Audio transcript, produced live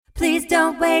Please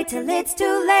don't wait till it's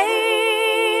too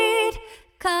late.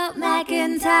 Call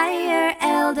McIntyre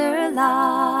Elder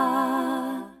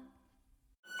Law.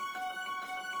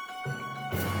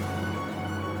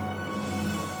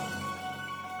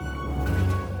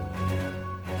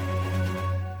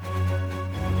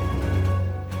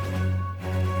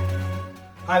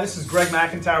 Hi, this is Greg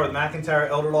McIntyre with McIntyre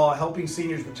Elder Law, helping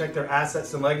seniors protect their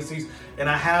assets and legacies. And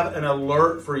I have an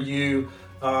alert for you.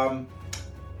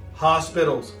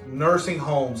 Hospitals, nursing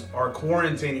homes are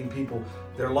quarantining people.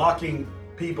 They're locking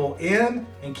people in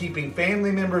and keeping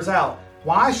family members out.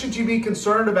 Why should you be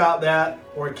concerned about that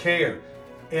or care?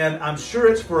 And I'm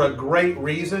sure it's for a great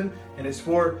reason, and it's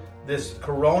for this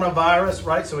coronavirus,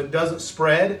 right? So it doesn't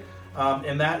spread,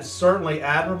 and that's certainly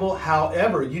admirable.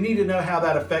 However, you need to know how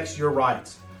that affects your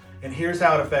rights. And here's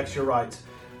how it affects your rights.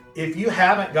 If you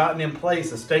haven't gotten in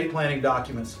place estate planning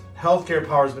documents, healthcare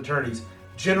powers of attorneys,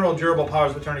 general durable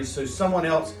powers of attorneys, so someone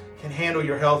else can handle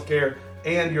your healthcare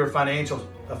and your financial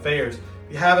affairs.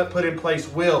 If you haven't put in place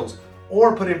wills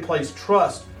or put in place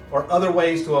trust or other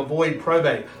ways to avoid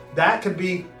probate, that could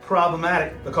be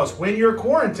problematic, because when you're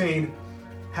quarantined,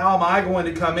 how am I going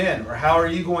to come in? Or how are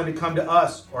you going to come to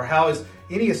us? Or how is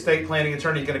any estate planning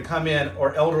attorney going to come in,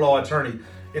 or elder law attorney?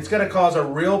 It's going to cause a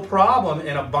real problem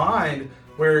and a bind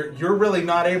where you're really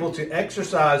not able to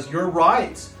exercise your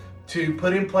rights to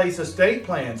put in place estate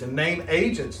plans and name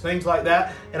agents, things like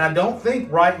that. And I don't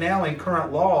think right now in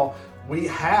current law we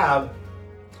have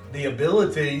the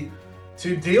ability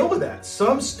to deal with that.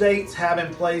 Some states have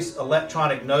in place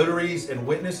electronic notaries and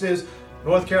witnesses.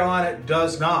 North Carolina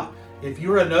does not. If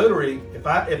you're a notary,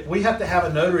 if we have to have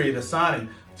a notary at a signing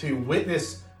to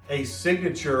witness a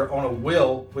signature on a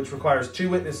will, which requires two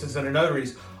witnesses and a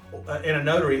notary,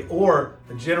 or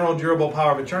a general durable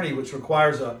power of attorney, which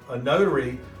requires a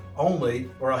notary only,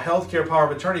 or a healthcare power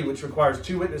of attorney, which requires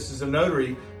two witnesses, a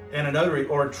notary,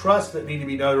 or a trust that need to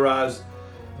be notarized,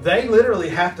 they literally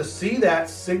have to see that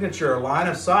signature line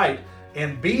of sight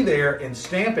and be there and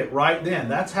stamp it right then.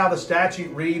 That's how the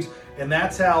statute reads, and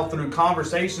that's how, through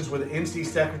conversations with the NC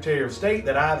Secretary of State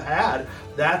that I've had,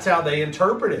 that's how they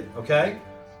interpret it, okay?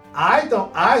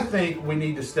 I think we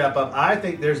need to step up. I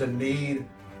think there's a need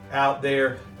out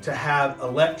there to have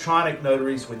electronic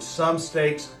notaries, which some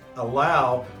states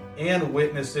allow, and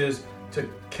witnesses, to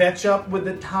catch up with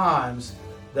the times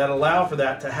that allow for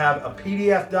that, to have a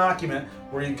PDF document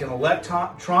where you can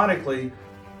electronically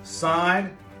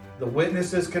sign, the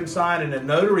witnesses can sign, and the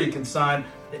notary can sign,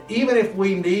 even if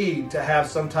we need to have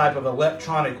some type of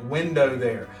electronic window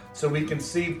there, so we can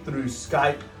see through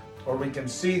Skype, or we can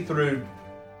see through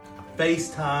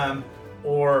FaceTime,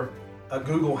 or a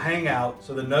Google Hangout,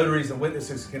 so the notaries and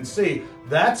witnesses can see.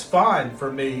 That's fine for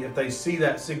me if they see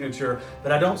that signature,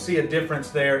 but I don't see a difference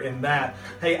there in that.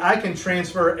 Hey, I can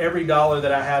transfer every dollar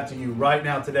that I have to you right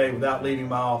now today without leaving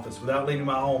my office, without leaving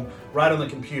my home, right on the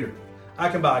computer. I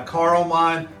can buy a car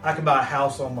online, I can buy a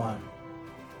house online,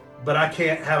 but I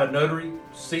can't have a notary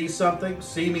see something,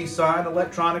 see me sign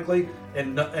electronically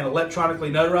and electronically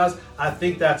notarize. I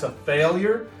think that's a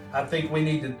failure. I think we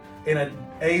need to, in an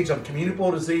age of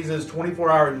communicable diseases,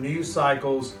 24-hour news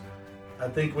cycles, I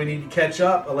think we need to catch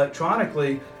up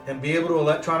electronically and be able to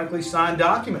electronically sign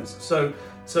documents. So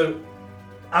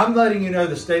I'm letting you know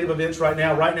the state of events right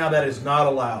now. Right now, that is not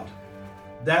allowed.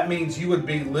 That means you would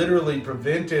be literally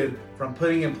prevented from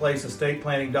putting in place estate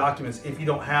planning documents if you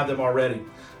don't have them already.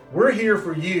 We're here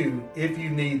for you if you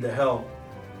need the help.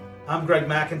 I'm Greg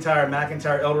McIntyre,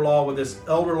 McIntyre Elder Law, with this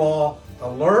Elder Law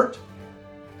alert.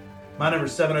 My number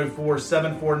is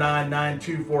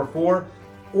 704-749-9244,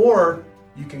 or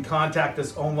you can contact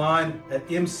us online at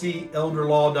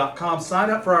mcelderlaw.com.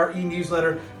 Sign up for our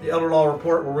e-newsletter, the Elder Law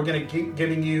Report, where we're going to keep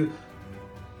giving you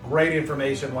great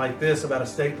information like this about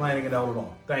estate planning and elder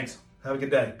law. Thanks. Have a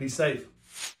good day. Be safe.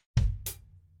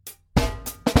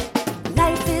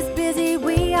 Life is busy,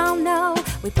 we all know.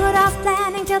 We put off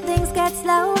planning till things get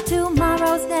slow.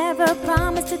 Tomorrow's never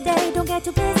promised today. Don't get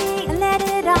too busy and let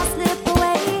it all slip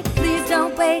away. Please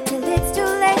don't wait till it's too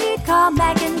late. Call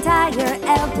McIntyre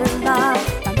Elder Law.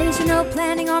 Foundational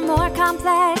planning or more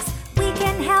complex, we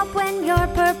can help when you're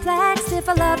perplexed. If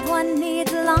a loved one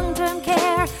needs long-term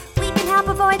care, we can help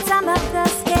avoid some of the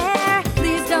scare.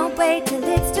 Please don't wait till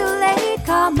it's too late.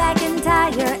 Call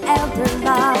McIntyre Elder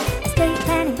Law. Estate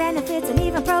planning, benefits, and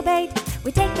even probate.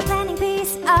 We take the planning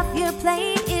piece off your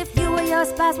plate. If you or your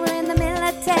spouse were in the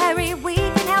military, we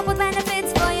can help with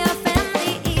benefits for your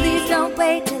family. Please don't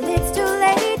wait till it's too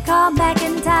late. Call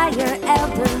McIntyre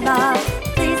Elder Law.